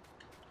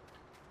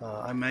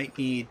 I might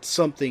need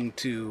something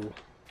to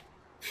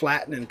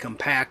flatten and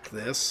compact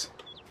this.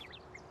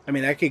 I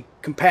mean, I could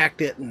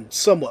compact it and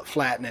somewhat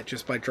flatten it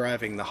just by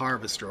driving the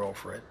harvester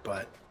over it,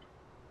 but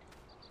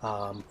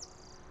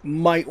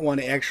might want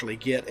to actually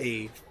get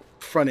a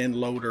front-end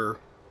loader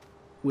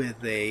with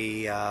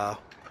a...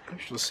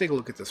 actually, let's take a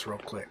look at this real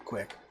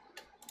quick.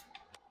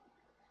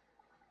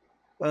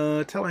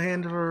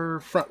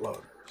 Telehandler front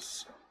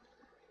loaders.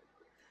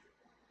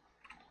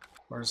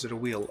 Or is it a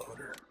wheel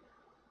loader?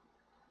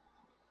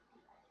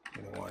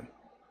 Either one.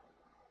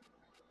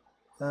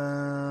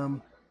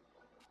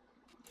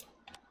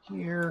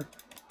 Here.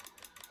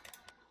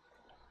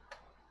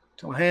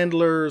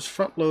 Telehandlers,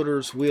 front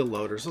loaders, wheel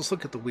loaders. Let's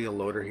look at the wheel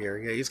loader here.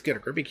 Yeah, he's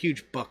got a big,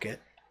 huge bucket.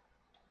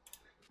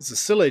 It's a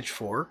silage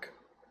fork.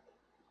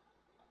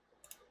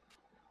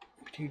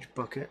 Huge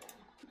bucket.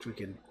 So we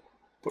can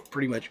put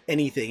pretty much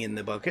anything in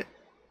the bucket.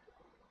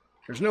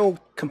 There's no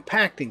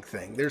compacting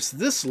thing. There's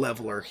this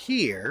leveler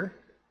here.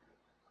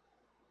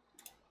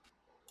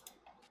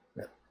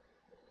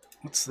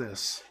 What's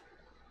this?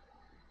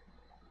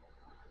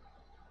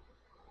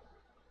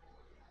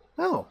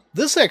 Oh,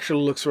 this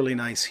actually looks really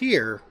nice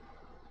here.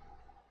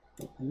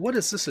 What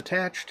is this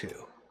attached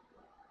to?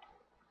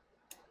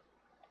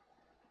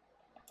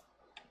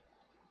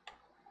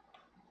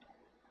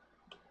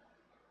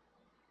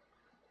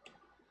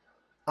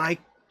 I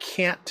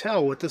can't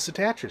tell what this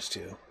attaches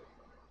to.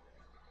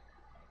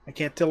 I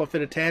can't tell if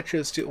it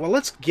attaches to... Well,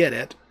 let's get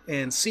it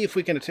and see if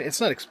we can... It's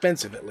not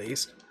expensive, at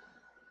least.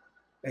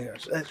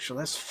 Actually,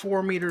 that's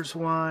 4 meters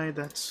wide.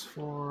 That's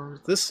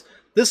 4...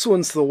 This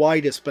one's the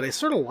widest, but I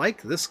sort of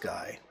like this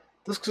guy.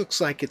 This looks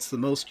like it's the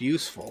most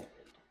useful.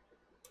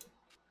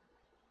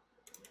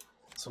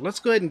 So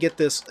let's go ahead and get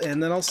this,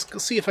 and then I'll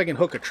see if I can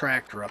hook a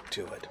tractor up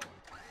to it.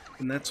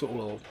 And that's what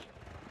we'll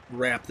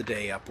wrap the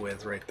day up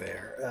with right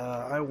there.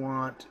 I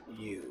want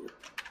you.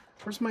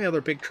 Where's my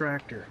other big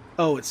tractor?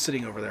 Oh, it's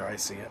sitting over there. I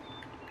see it.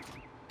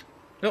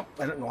 Nope,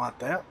 I don't want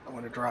that. I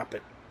want to drop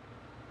it.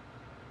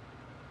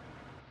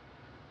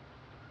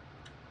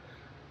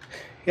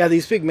 Yeah,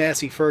 these big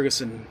Massey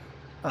Ferguson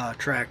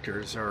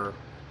tractors are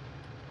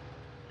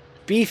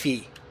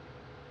beefy.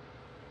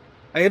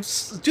 I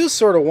do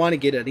sort of want to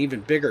get an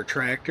even bigger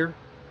tractor.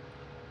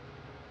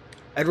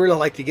 I'd really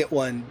like to get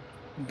one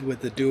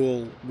with the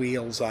dual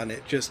wheels on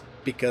it just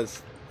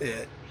because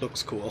it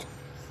looks cool.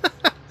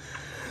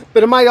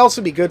 But it might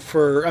also be good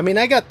for, I mean,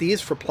 I got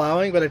these for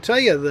plowing, but I tell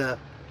you, the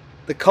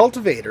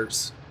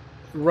cultivators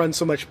run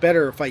so much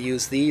better if I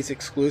use these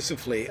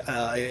exclusively,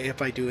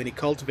 if I do any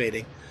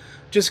cultivating,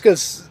 just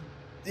because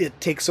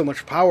it takes so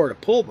much power to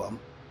pull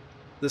them.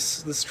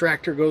 This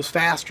tractor goes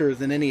faster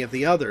than any of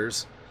the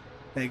others,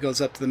 and it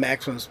goes up to the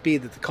maximum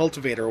speed that the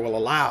cultivator will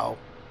allow,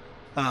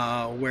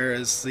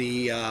 whereas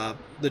the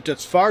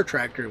Dutch Far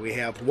tractor we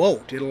have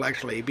won't. It'll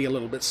actually be a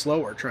little bit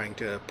slower trying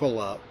to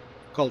pull a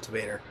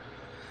cultivator.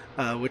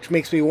 Which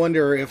makes me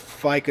wonder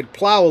if I could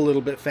plow a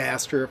little bit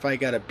faster if I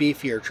got a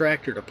beefier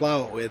tractor to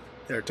plow it with,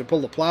 or to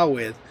pull the plow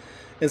with,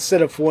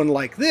 instead of one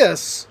like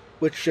this,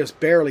 which just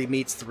barely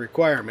meets the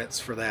requirements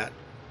for that.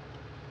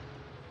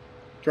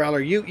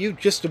 Growler, you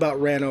just about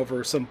ran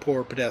over some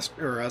poor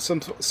pedestrian, or some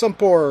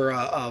poor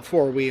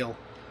four-wheel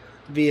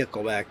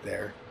vehicle back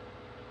there.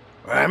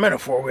 Well, I'm in a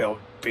four-wheel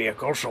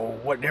vehicle, so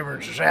what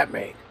difference does that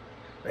make?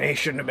 They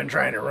shouldn't have been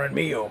trying to run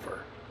me over.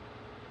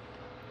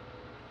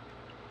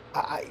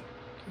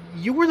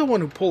 You were the one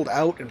who pulled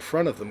out in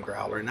front of them,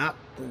 Growler, not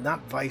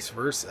vice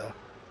versa.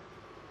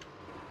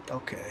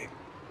 Okay.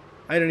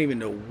 I don't even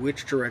know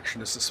which direction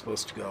this is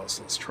supposed to go,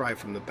 so let's try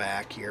from the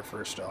back here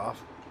first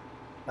off.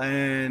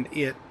 And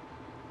it...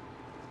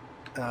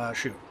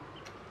 shoot.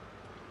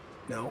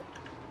 No,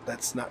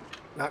 that's not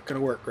going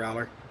to work,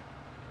 Growler.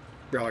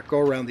 Growler, go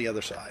around the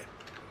other side.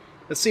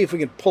 Let's see if we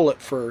can pull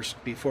it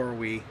first before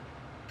we...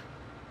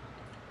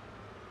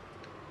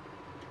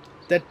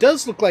 That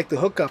does look like the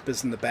hookup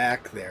is in the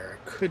back there.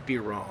 I could be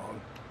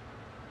wrong.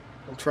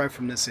 We'll try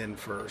from this end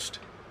first.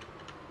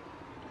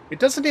 It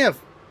doesn't have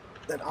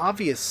an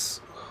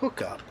obvious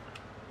hookup.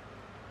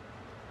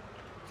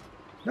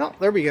 No,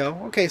 there we go.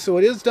 Okay, so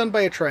it is done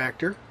by a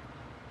tractor.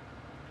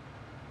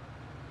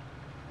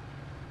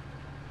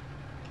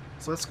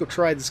 So let's go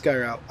try this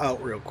guy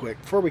out real quick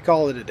before we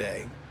call it a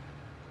day.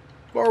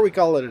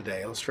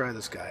 Let's try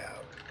this guy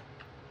out.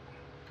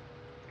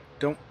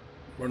 Don't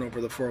run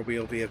over the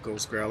four-wheel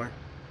vehicles, Growler.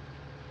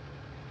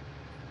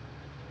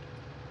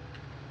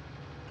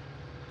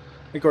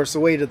 Of course, the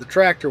weight of the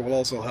tractor will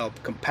also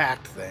help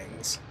compact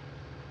things.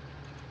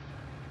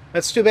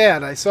 That's too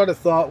bad. I sort of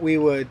thought we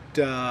would...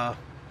 and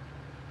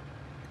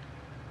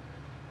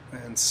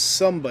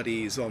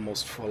somebody's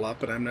almost full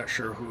up, but I'm not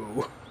sure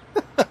who.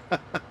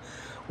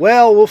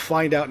 Well, we'll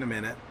find out in a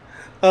minute.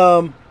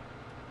 I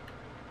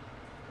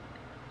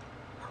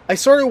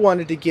sort of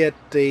wanted to get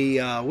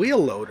the wheel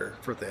loader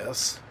for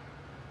this.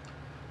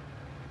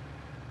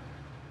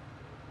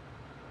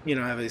 You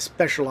know, have a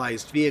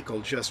specialized vehicle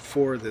just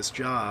for this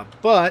job.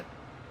 But,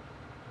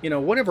 you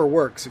know, whatever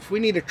works. If we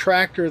need a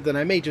tractor, then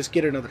I may just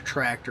get another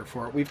tractor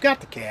for it. We've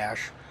got the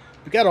cash.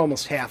 We've got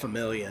almost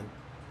 $500,000.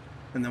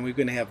 And then we're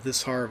going to have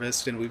this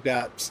harvest, and we've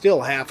got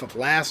still half of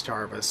last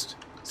harvest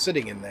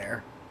sitting in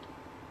there.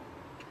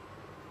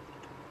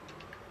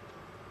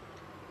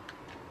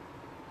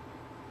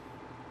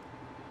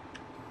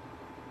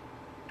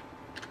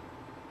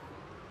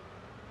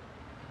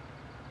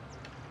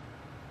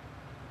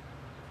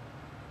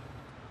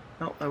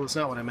 No, that was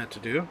not what I meant to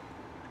do.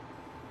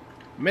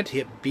 I meant to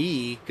hit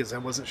B because I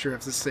wasn't sure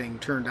if this thing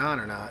turned on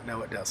or not.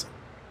 No, it doesn't.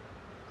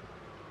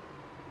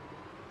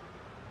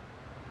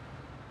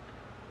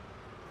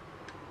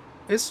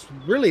 This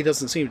really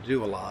doesn't seem to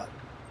do a lot.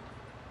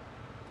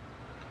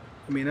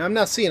 I mean, I'm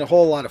not seeing a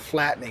whole lot of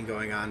flattening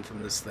going on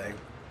from this thing.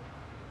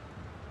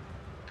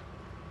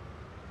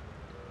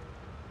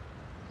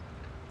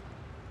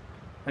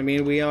 I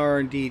mean, we are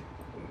indeed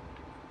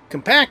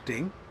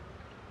compacting.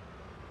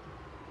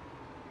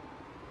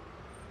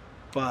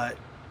 But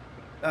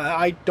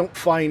I don't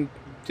find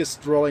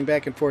just rolling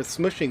back and forth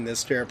smushing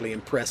this terribly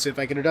impressive.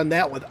 I could have done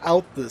that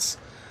without this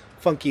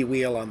funky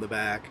wheel on the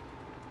back.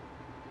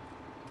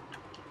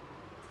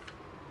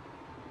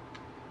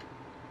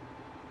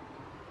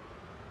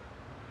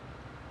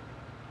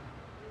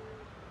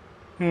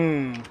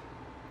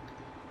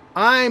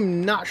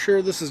 I'm not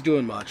sure this is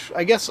doing much.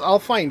 I guess I'll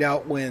find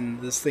out when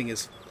this thing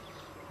is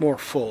more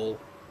full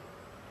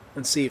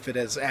and see if it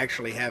is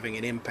actually having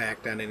an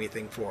impact on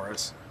anything for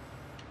us.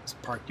 Let's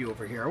park you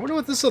over here. I wonder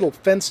what this little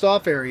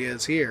fenced-off area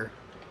is here.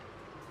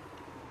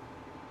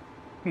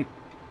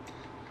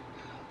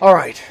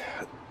 Alright,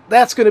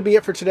 that's going to be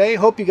it for today.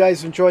 Hope you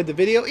guys enjoyed the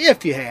video.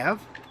 If you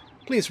have,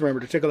 please remember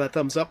to tickle that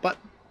thumbs up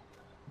button.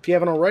 If you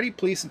haven't already,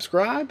 please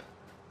subscribe.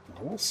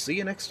 We'll see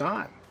you next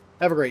time.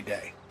 Have a great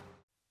day.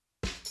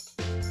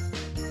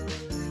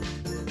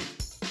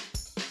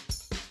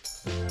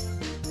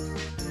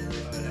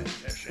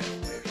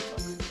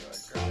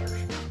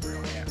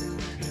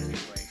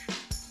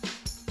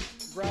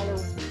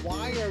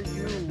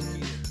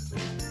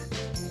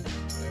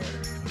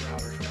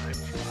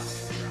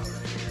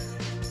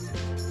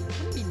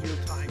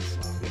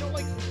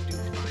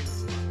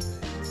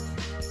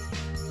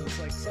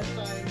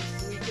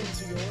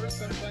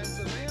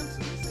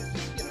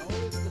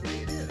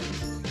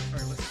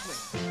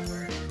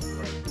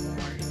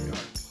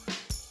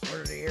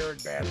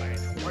 that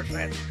lantern? What's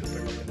that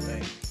stupid looking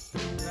thing?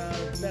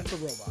 That's a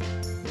robot.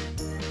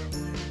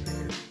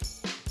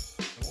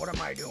 And what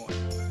am I doing?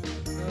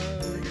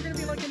 You're gonna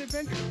be like an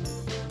adventurer.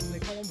 They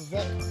call them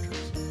vault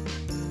hunters.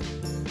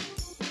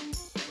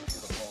 What's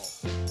the ball?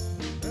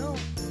 Well,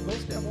 it's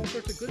supposed to have all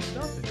sorts of good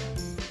stuff in it.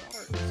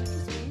 Is it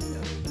just me?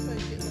 You're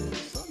getting a little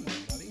sun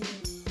there, buddy.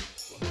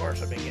 Well, of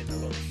course I've been getting a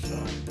little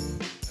sun.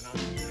 And on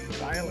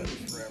these islands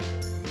forever.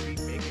 You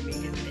keep making me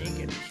get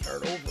naked and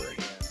start over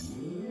again.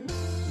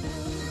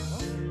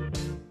 Well,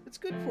 it's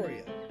good for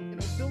you. You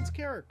know, it builds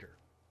character.